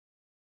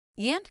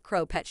Yant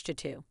Kroh Petch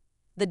Tattoo,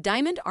 the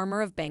diamond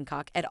armor of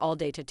Bangkok at All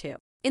Day Tattoo.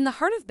 In the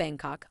heart of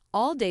Bangkok,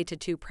 All Day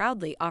Tattoo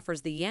proudly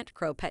offers the Yant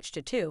Kroh Petch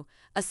Tattoo,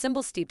 a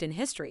symbol steeped in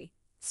history,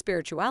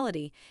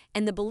 spirituality,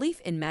 and the belief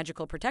in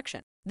magical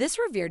protection. This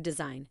revered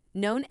design,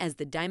 known as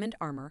the diamond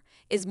armor,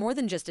 is more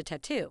than just a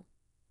tattoo.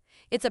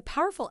 It's a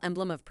powerful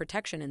emblem of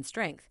protection and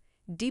strength,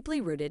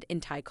 deeply rooted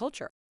in Thai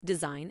culture,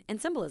 design,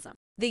 and symbolism.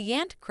 The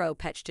Yant Kroh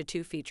Petch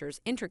Tattoo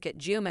features intricate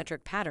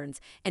geometric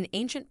patterns and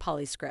ancient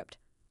Pali script,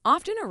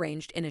 often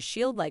arranged in a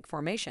shield-like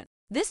formation.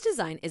 This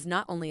design is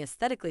not only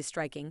aesthetically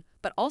striking,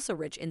 but also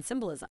rich in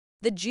symbolism.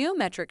 The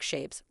geometric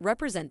shapes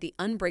represent the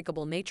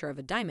unbreakable nature of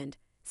a diamond,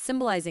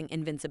 symbolizing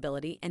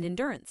invincibility and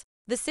endurance.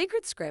 The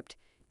sacred script,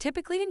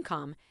 typically in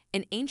Kham,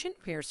 an ancient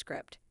prayer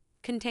script,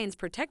 contains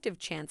protective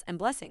chants and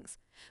blessings,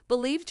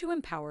 believed to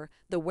empower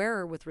the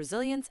wearer with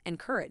resilience and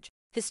courage.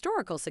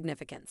 Historical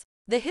significance.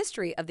 The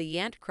history of the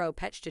Yant Kroh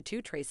Petch Tattoo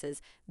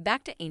traces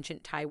back to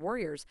ancient Thai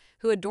warriors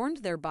who adorned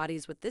their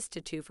bodies with this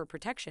tattoo for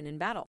protection in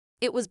battle.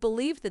 It was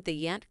believed that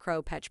the Yant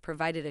Kroh Petch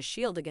provided a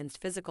shield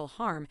against physical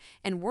harm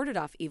and warded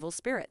off evil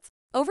spirits.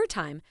 Over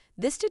time,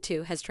 this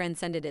tattoo has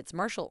transcended its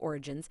martial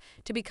origins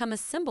to become a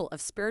symbol of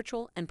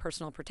spiritual and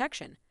personal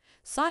protection,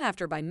 sought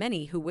after by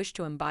many who wish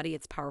to embody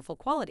its powerful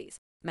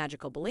qualities.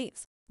 Magical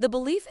beliefs. The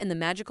belief in the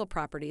magical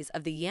properties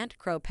of the Yant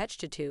Kroh Petch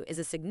Tattoo is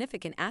a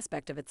significant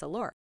aspect of its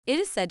allure. It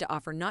is said to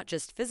offer not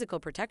just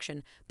physical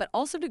protection, but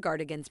also to guard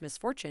against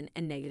misfortune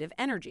and negative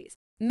energies.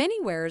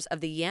 Many wearers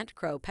of the Yant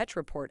Kroh Petch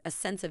report a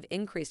sense of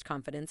increased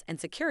confidence and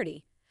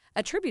security,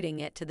 attributing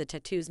it to the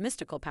tattoo's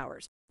mystical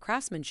powers.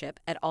 Craftsmanship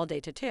at All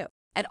Day Tattoo.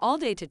 At All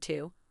Day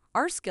Tattoo,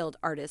 our skilled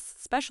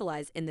artists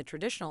specialize in the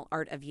traditional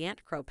art of Yant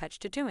Kroh Petch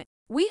tattooing.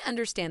 We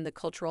understand the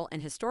cultural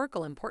and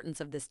historical importance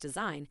of this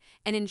design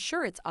and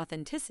ensure its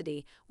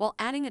authenticity while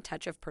adding a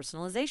touch of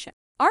personalization.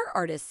 Our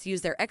artists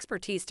use their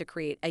expertise to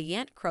create a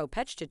Yant Kroh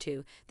Petch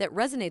tattoo that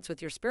resonates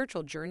with your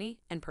spiritual journey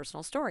and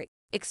personal story.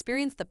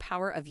 Experience the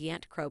power of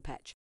Yant Kroh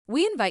Petch.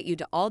 We invite you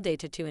to All Day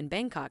Tattoo in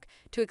Bangkok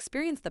to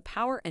experience the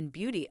power and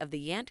beauty of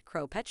the Yant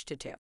Kroh Petch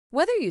tattoo.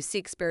 Whether you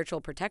seek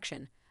spiritual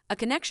protection, a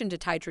connection to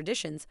Thai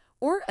traditions,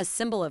 or a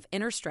symbol of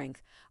inner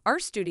strength, our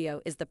studio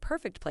is the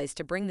perfect place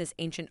to bring this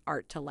ancient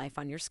art to life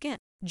on your skin.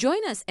 Join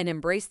us and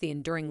embrace the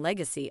enduring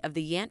legacy of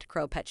the Yant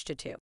Kroh Petch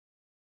Tattoo.